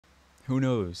Who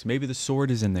knows? Maybe the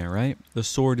sword is in there, right? The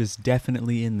sword is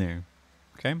definitely in there.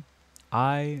 Okay?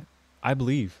 I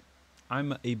believe.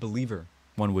 I'm a believer,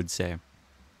 one would say.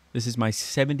 This is my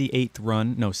 78th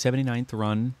run, no, 79th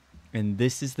run, and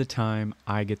this is the time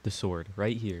I get the sword,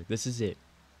 right here. This is it,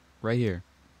 right here.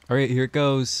 All right, here it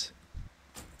goes.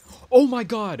 Oh my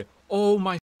god! Oh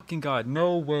my fucking god,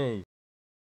 no way!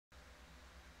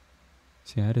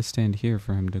 See, I had to stand here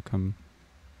for him to come,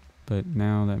 but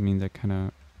now that means I kind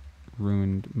of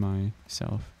ruined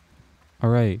myself. All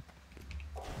right,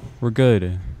 we're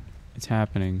good. It's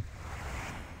happening.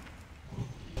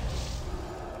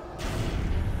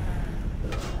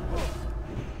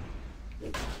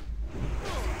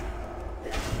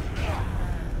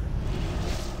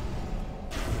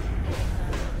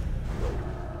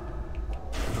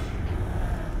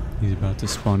 He's about to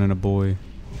spawn in a boy.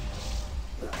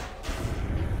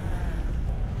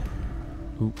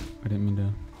 Oop, I didn't mean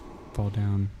to fall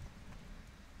down.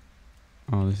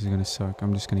 Oh, this is gonna suck.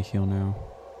 I'm just gonna heal now.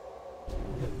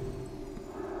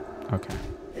 Okay.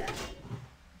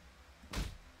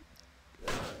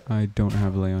 I don't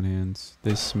have lay on hands.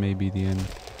 This may be the end.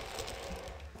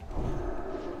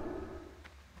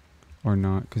 Or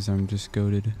not, because I'm just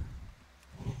goated.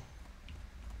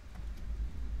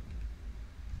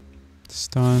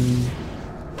 Stun.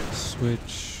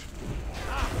 Switch.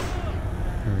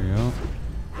 There we go.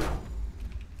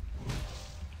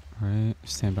 Alright,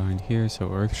 stand behind here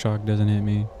so Earth Shock doesn't hit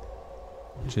me.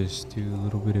 Just do a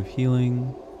little bit of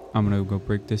healing. I'm gonna go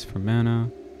break this for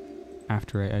mana.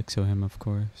 After I exo him, of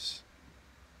course.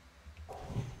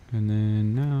 And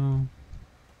then now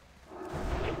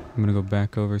I'm gonna go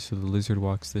back over so the lizard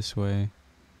walks this way.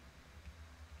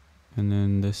 And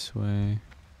then this way.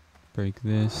 Break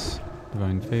this.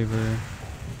 Divine Favor.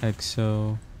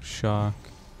 Exo. Shock.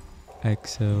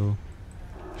 Exo.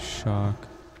 Shock.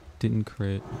 Didn't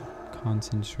crit.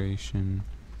 Concentration.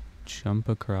 Jump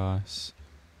across.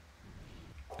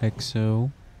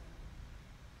 Exo.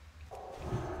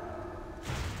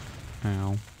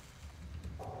 Ow.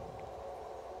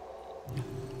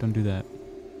 Don't do that.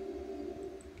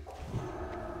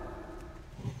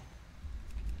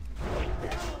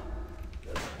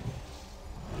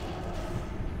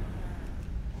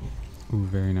 Ooh,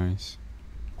 very nice.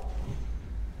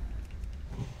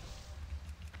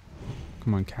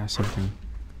 Come on, cast something.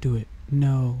 Do it.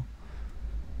 No.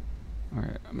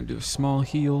 Alright, I'm gonna do a small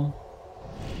heal.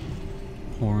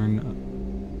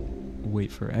 Horn.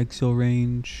 Wait for exo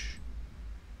range.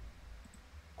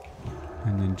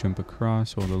 And then jump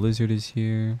across while the lizard is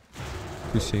here.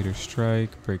 Crusader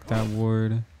Strike. Break that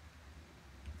ward.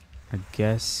 I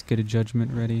guess get a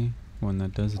judgment ready. One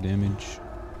that does damage.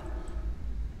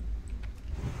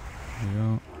 There we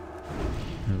go.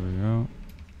 There we go.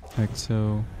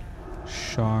 Exo.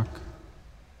 Shock.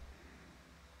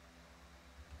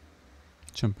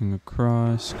 Jumping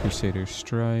across. Crusader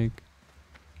Strike.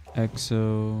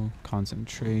 Exo.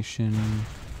 Concentration.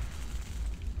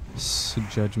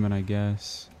 Judgment, I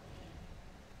guess.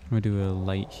 I'm gonna do a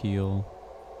light heal.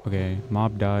 Okay,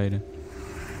 mob died.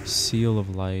 Seal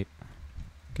of Light.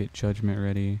 Get Judgment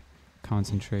ready.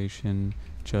 Concentration.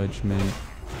 Judgment.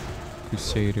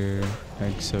 Crusader.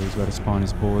 Exo. He's about to spawn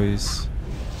his boys.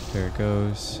 There it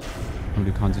goes. I'm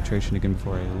gonna do Concentration again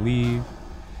before I leave.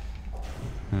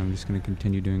 And I'm just gonna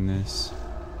continue doing this.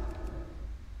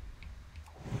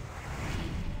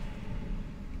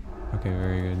 Okay,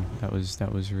 very good.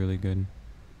 That was really good.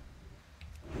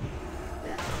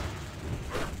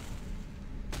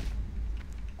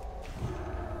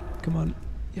 Come on.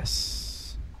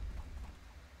 Yes.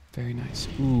 Very nice.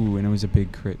 Ooh, and it was a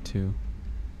big crit too.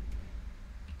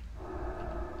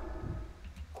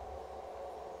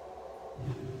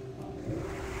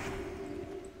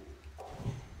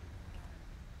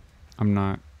 I'm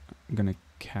not gonna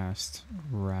cast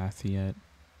Wrath yet.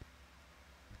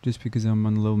 Just because I'm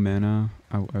on low mana,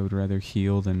 I would rather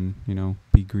heal than, you know,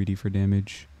 be greedy for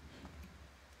damage.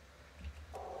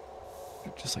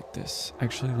 Just like this.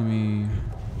 Actually, let me...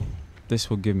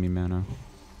 This will give me mana.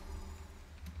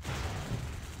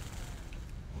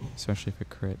 Especially if it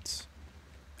crits.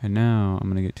 And now, I'm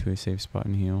going to get to a safe spot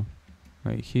and heal.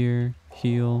 Right here,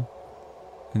 heal.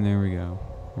 And there we go.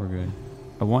 We're good.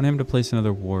 I want him to place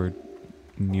another ward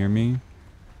near me.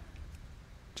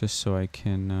 Just so I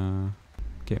can...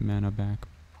 get mana back.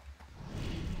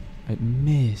 I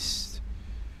missed.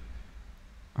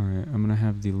 Alright, I'm gonna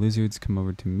have the lizards come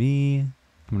over to me.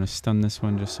 I'm gonna stun this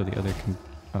one just so the other can...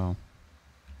 Oh.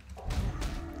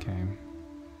 Okay.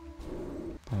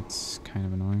 That's kind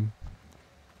of annoying.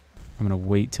 I'm gonna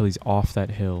wait till he's off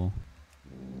that hill.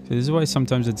 So this is why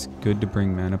sometimes it's good to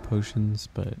bring mana potions,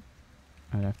 but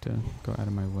I'd have to go out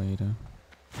of my way to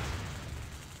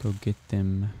go get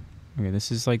them. Okay,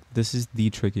 this is the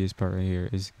trickiest part right here,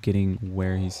 is getting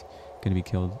where he's gonna be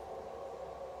killed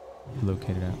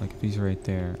located at. Like if he's right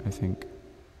there, I think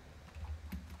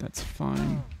that's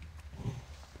fine.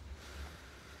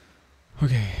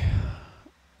 Okay.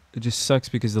 It just sucks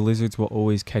because the lizards will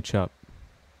always catch up.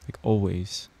 Like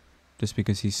always. Just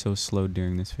because he's so slow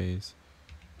during this phase.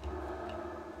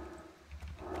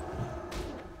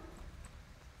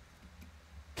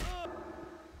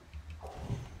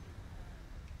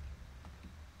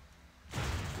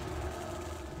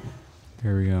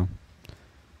 There we go.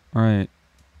 Alright.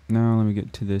 Now let me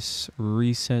get to this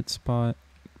reset spot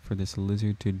for this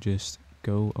lizard to just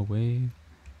go away.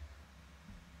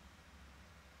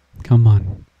 Come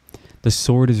on. The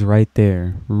sword is right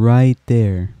there. Right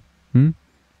there.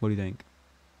 What do you think?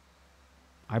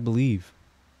 I believe.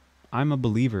 I'm a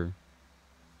believer.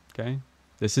 Okay?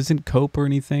 This isn't cope or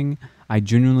anything. I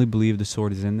genuinely believe the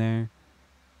sword is in there.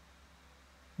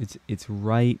 It's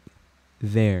right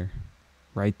there.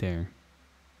 Right there.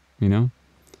 You know?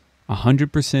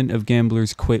 100% of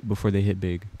gamblers quit before they hit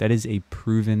big. That is a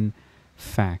proven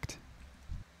fact.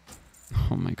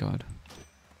 Oh my god.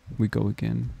 We go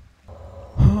again.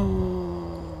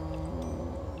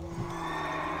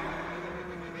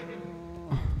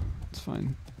 It's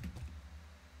fine.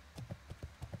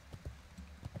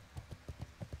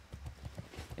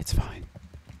 It's fine.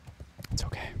 It's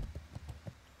okay.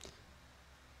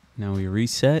 Now we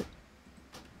reset.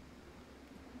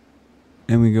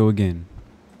 And we go again.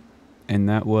 And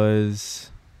that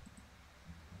was...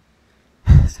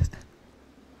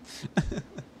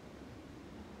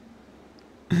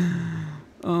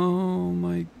 Oh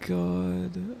my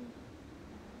god.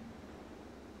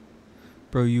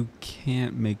 Bro, you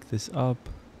can't make this up.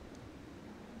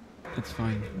 It's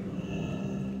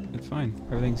fine. It's fine.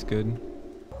 Everything's good.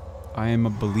 I am a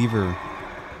believer.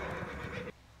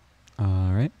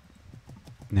 Alright.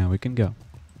 Now we can go.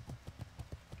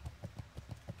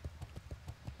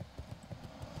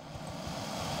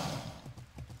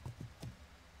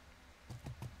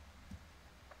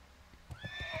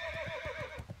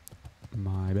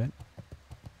 My bad.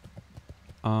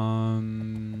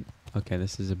 Okay,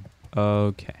 this is a...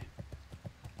 Okay.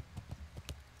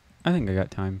 I think I got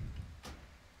time. I'm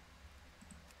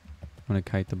gonna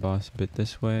kite the boss a bit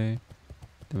this way.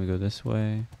 Then we go this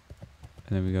way. And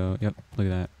then we go... Yep, look at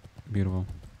that. Beautiful.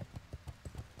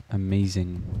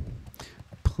 Amazing.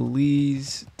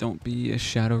 Please don't be a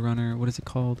shadow runner. What is it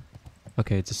called?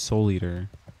 Okay, it's a soul eater.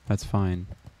 That's fine.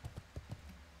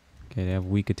 Okay, they have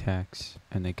weak attacks.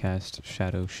 And they cast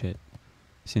shadow shit.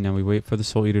 See, now we wait for the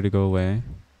soul eater to go away.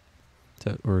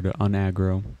 Or to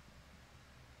unaggro.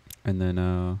 And then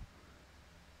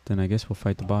I guess we'll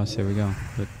fight the boss. There we go.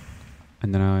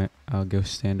 And then I'll go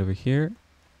stand over here.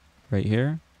 Right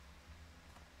here.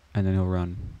 And then he'll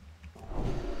run.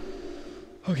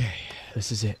 Okay,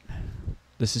 this is it.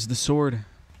 This is the sword.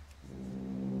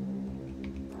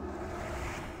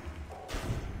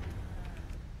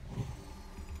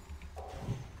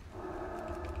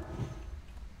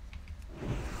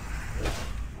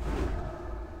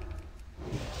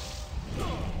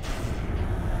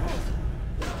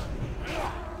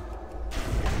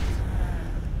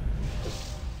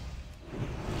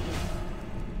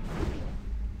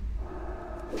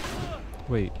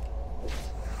 Wait.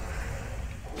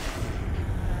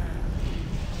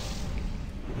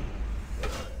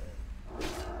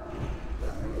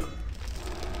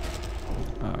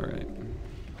 Alright.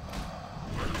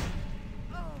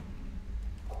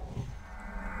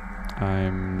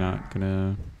 I'm not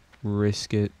gonna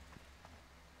risk it.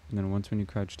 And then once when you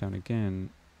crouch down again,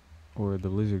 or the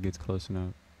lizard gets close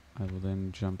enough, I will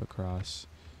then jump across.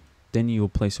 Then you will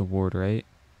place a ward, right?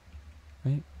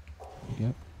 Right?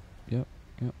 Yep. Yep.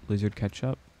 Yep. Lizard catch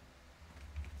up.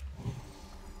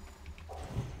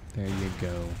 There you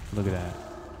go. Look at that.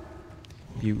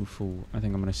 Beautiful. I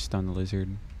think I'm gonna stun the lizard.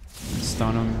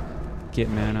 Stun him. Get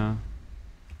mana.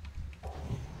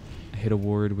 Hit a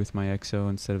ward with my exo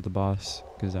instead of the boss,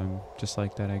 because I'm just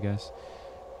like that, I guess.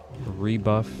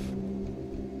 Rebuff.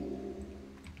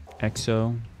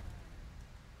 Exo.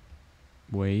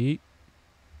 Wait.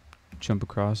 Jump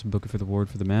across, book it for the ward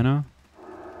for the mana.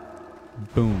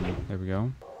 Boom. There we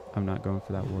go. I'm not going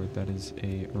for that ward. That is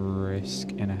a risk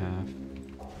and a half.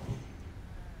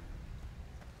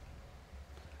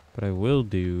 What I will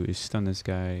do is stun this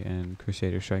guy and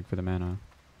Crusader Strike for the mana.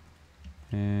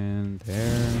 And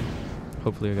there.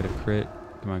 Hopefully I get a crit.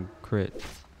 Come on, crit.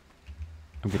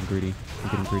 I'm getting greedy. I'm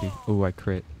getting greedy. Oh, I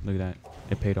crit. Look at that.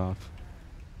 It paid off.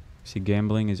 See,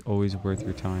 gambling is always worth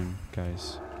your time,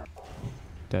 guys.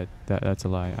 That's a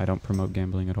lie. I don't promote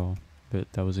gambling at all.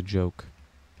 That was a joke.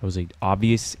 That was a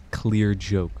obvious, clear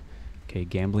joke. Okay,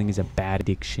 gambling is a bad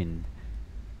addiction.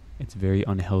 It's very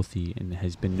unhealthy and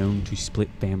has been known to split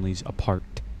families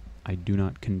apart. I do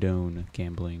not condone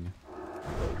gambling.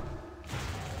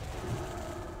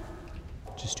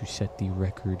 Just to set the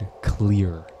record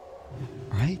clear.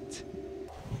 Right?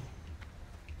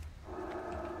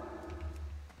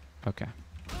 Okay.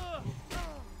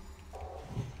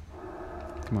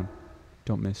 Come on.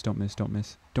 Don't miss, don't miss, don't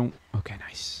miss. Don't. Okay,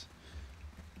 nice.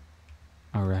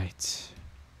 Alright.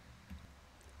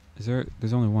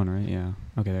 There's only one, right? Yeah.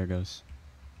 Okay, there it goes.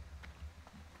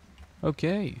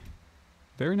 Okay.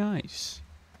 Very nice.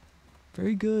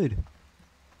 Very good.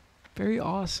 Very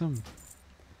awesome.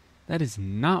 That is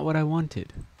not what I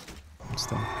wanted.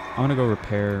 Still. I'm gonna go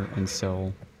repair and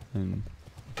sell and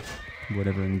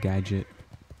whatever and gadget.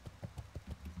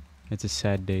 It's a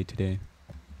sad day today.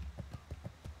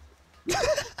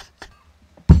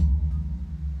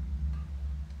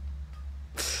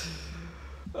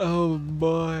 Oh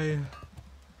boy.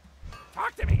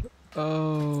 Talk to me.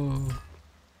 Oh.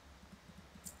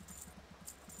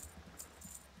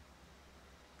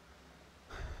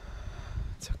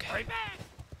 It's okay. Right back.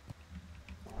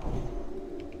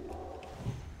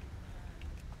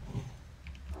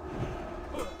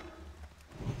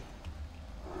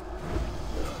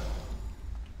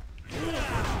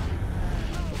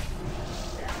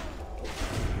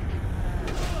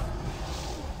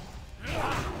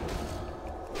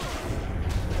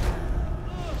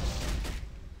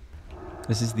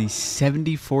 This is the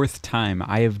 74th time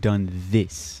I have done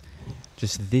this.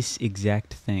 Just this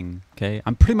exact thing, okay?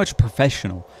 I'm pretty much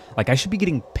professional. Like, I should be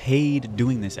getting paid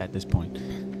doing this at this point,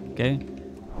 okay?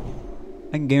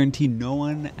 I can guarantee no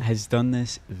one has done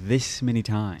this many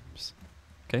times.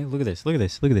 Okay, look at this, look at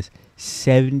this, look at this.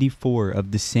 74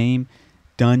 of the same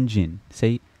dungeon.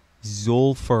 Say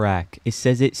Zul'Faraak. It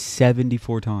says it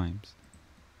 74 times.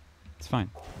 It's fine.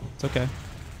 It's okay.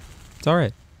 It's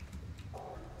alright.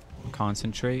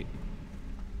 Concentrate.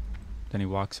 Then he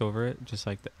walks over it just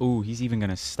like that. Ooh, he's even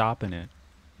gonna stop in it.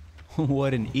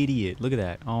 What an idiot. Look at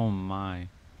that. Oh my.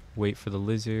 Wait for the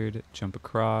lizard. Jump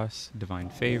across. Divine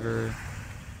favor.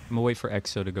 I'm gonna wait for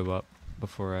Exo to go up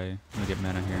before I'm gonna get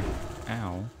mana here.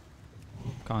 Ow.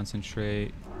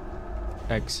 Concentrate.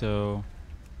 Exo.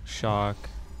 Shock.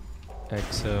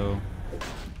 Exo.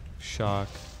 Shock.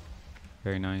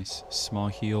 Very nice. Small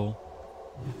heal.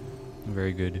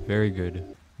 Very good. Very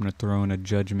good. I'm gonna throw in a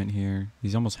judgment here.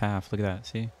 He's almost half. Look at that.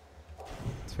 See?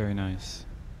 It's very nice.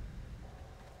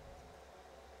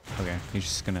 Okay, he's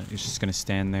just gonna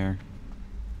stand there.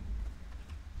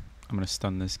 I'm gonna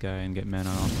stun this guy and get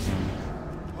mana off of him.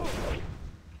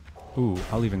 Ooh,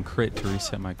 I'll even crit to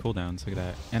reset my cooldowns. Look at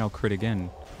that. And I'll crit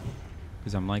again.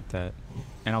 Because I'm like that.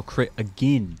 And I'll crit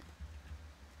again.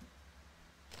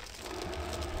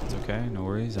 It's okay, no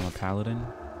worries. I'm a paladin.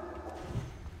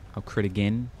 I'll crit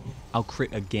again. I'll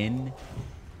crit again.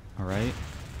 Alright.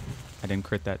 I didn't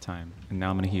crit that time. And now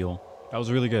I'm gonna heal. That was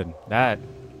really good. That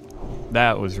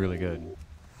was really good.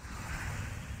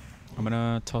 I'm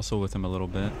gonna tussle with him a little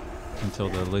bit until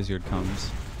the lizard comes.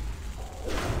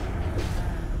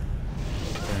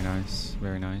 Very nice.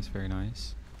 Very nice. Very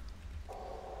nice. I'm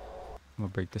gonna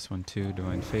break this one too.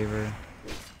 Divine favor.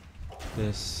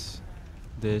 This.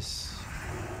 This.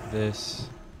 This.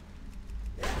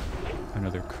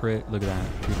 Another crit. Look at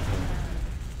that. Beautiful.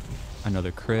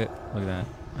 Another crit. Look at that.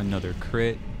 Another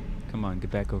crit. Come on, get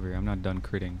back over here. I'm not done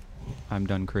critting. I'm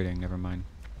done critting. Never mind.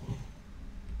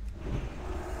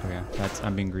 Okay,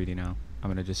 I'm being greedy now.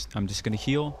 I'm just gonna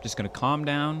heal. Just gonna calm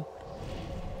down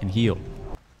and heal.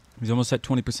 He's almost at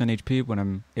 20% HP when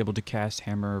I'm able to cast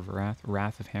Hammer of Wrath.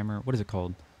 Wrath of Hammer. What is it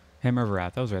called? Hammer of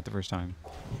Wrath. That was right the first time.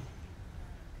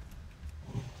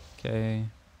 Okay.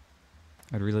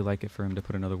 I'd really like it for him to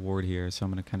put another ward here, so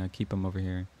I'm going to kind of keep him over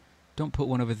here. Don't put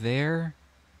one over there.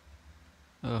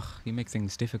 Ugh, you make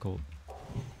things difficult.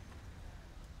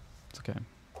 It's okay.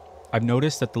 I've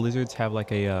noticed that the lizards have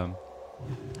like a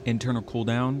internal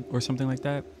cooldown or something like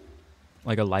that.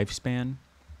 Like a lifespan.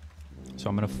 So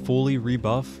I'm going to fully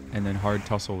rebuff and then hard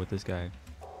tussle with this guy.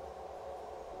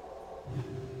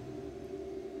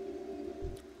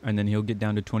 And then he'll get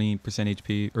down to 20%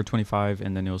 HP, or 25,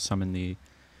 and then he'll summon the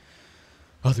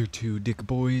other two dick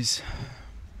boys.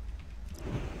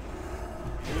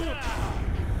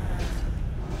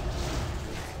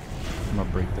 I'm gonna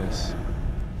break this.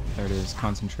 There it is.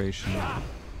 Concentration.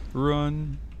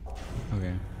 Run.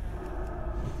 Okay.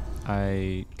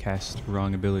 I cast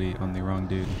wrong ability on the wrong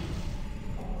dude.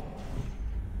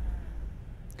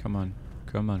 Come on.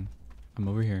 Come on. I'm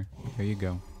over here. There you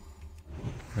go.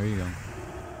 There you go.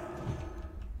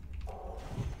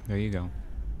 There you go.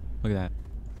 Look at that.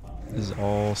 This is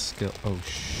all skill. Oh,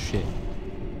 shit.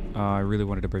 I really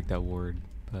wanted to break that ward,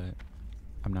 but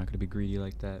I'm not going to be greedy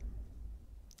like that.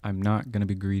 I'm not going to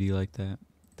be greedy like that.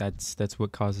 That's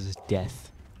what causes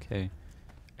death, okay?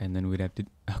 And then we'd have to...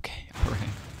 Okay, alright.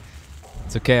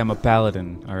 It's okay, I'm a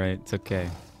paladin, alright? It's okay.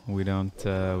 We don't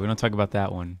talk about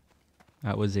that one.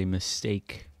 That was a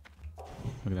mistake.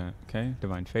 Look at that, okay?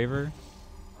 Divine Favor.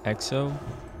 Exo.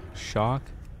 Shock.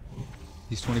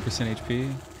 He's 20% HP.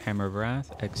 Hammer of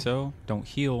Wrath. Exo. Don't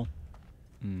heal.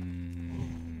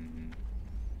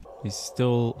 He's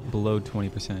still below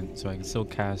 20%, so I can still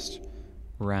cast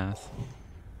Wrath.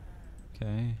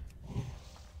 Okay.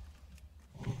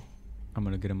 I'm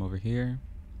gonna get him over here.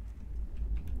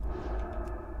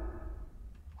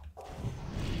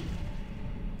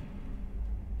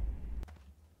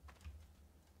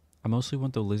 I mostly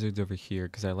want the lizards over here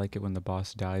because I like it when the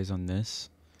boss dies on this.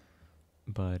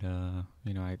 But,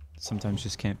 you know, I sometimes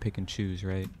just can't pick and choose,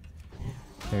 right?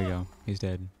 There you go. He's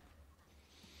dead.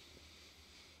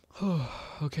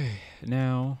 Okay,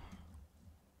 now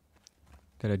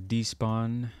gotta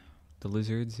despawn the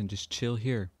lizards and just chill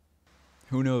here.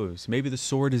 Who knows? Maybe the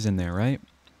sword is in there, right?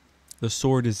 The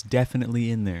sword is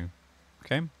definitely in there.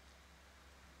 Okay?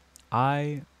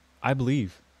 I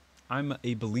believe. I'm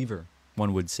a believer,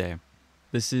 one would say.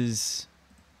 This is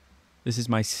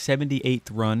my 78th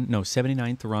run, no,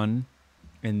 79th run,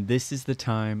 and this is the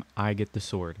time I get the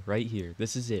sword, right here.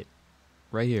 This is it.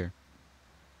 Right here.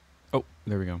 Oh,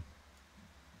 there we go.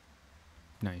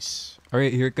 Nice. All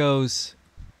right, here it goes.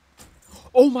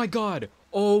 Oh my god.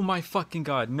 Oh my fucking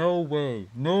god. No way.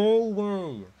 No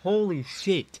way. Holy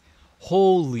shit.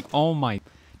 Holy. Oh my.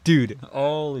 Dude.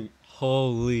 Holy.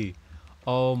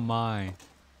 Oh my.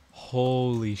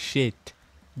 Holy shit.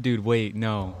 Dude, wait.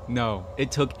 No. No.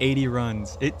 It took 80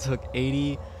 runs. It took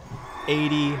 80.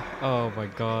 Oh my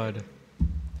god.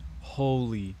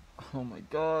 Holy. Oh my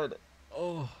god.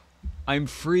 Oh. I'm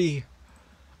free.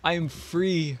 I am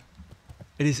free.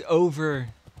 It is over.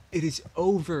 It is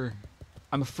over.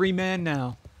 I'm a free man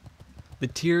now. The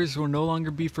tears will no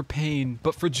longer be for pain,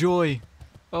 but for joy.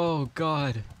 Oh,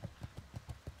 God.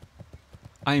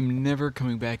 I am never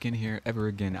coming back in here ever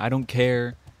again. I don't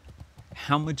care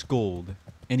how much gold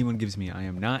anyone gives me. I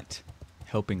am not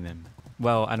helping them.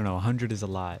 Well, I don't know. 100 is a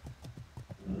lot.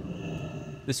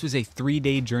 This was a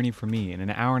 3-day journey for me and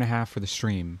an hour and a half for the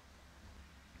stream.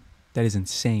 That is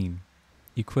insane.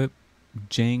 Equip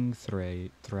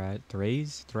Sul'thraze?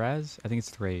 I think it's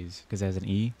Thraze, because it has an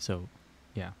E, so,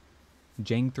 yeah.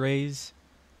 Sul'thraze,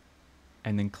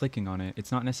 and then clicking on it.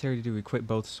 It's not necessary to equip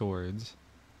both swords.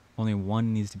 Only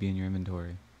one needs to be in your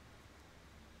inventory.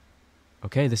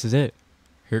 Okay, this is it.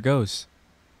 Here it goes.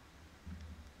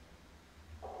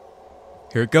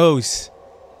 Here it goes.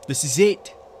 This is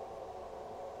it.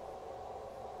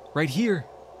 Right here.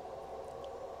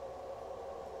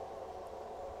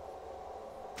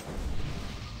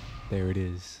 There it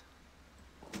is.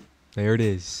 There it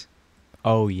is.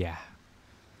 Oh, yeah.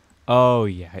 Oh,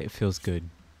 yeah. It feels good.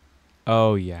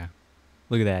 Oh, yeah.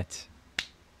 Look at that.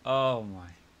 Oh, my.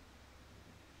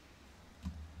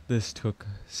 This took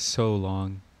so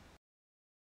long.